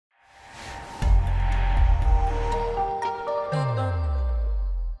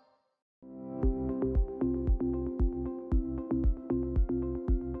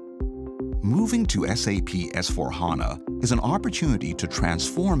Moving to SAP S/4HANA is an opportunity to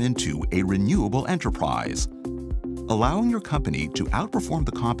transform into a renewable enterprise, allowing your company to outperform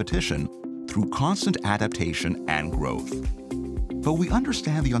the competition through constant adaptation and growth. But we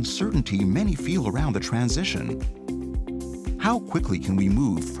understand the uncertainty many feel around the transition. How quickly can we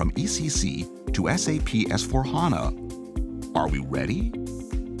move from ECC to SAP S/4HANA? Are we ready?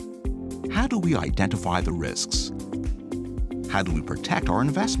 How do we identify the risks? How do we protect our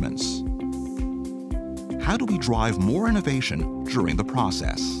investments? How do we drive more innovation during the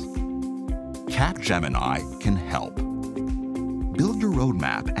process? Capgemini can help. Build your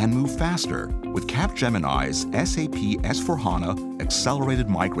roadmap and move faster with Capgemini's SAP S/4HANA Accelerated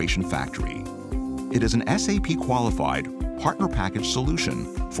Migration Factory. It is an SAP-qualified partner package solution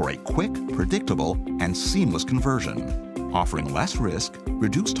for a quick, predictable, and seamless conversion, offering less risk,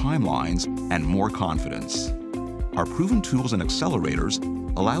 reduced timelines, and more confidence. Our proven tools and accelerators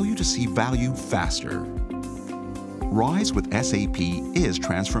allow you to see value faster. Rise with SAP is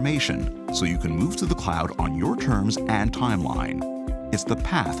transformation, so you can move to the cloud on your terms and timeline. It's the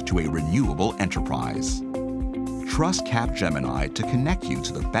path to a renewable enterprise. Trust Capgemini to connect you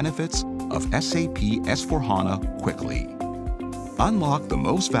to the benefits of SAP S/4HANA quickly. Unlock the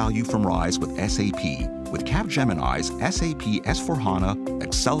most value from Rise with SAP with Capgemini's SAP S/4HANA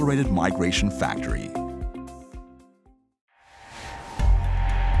Accelerated Migration Factory.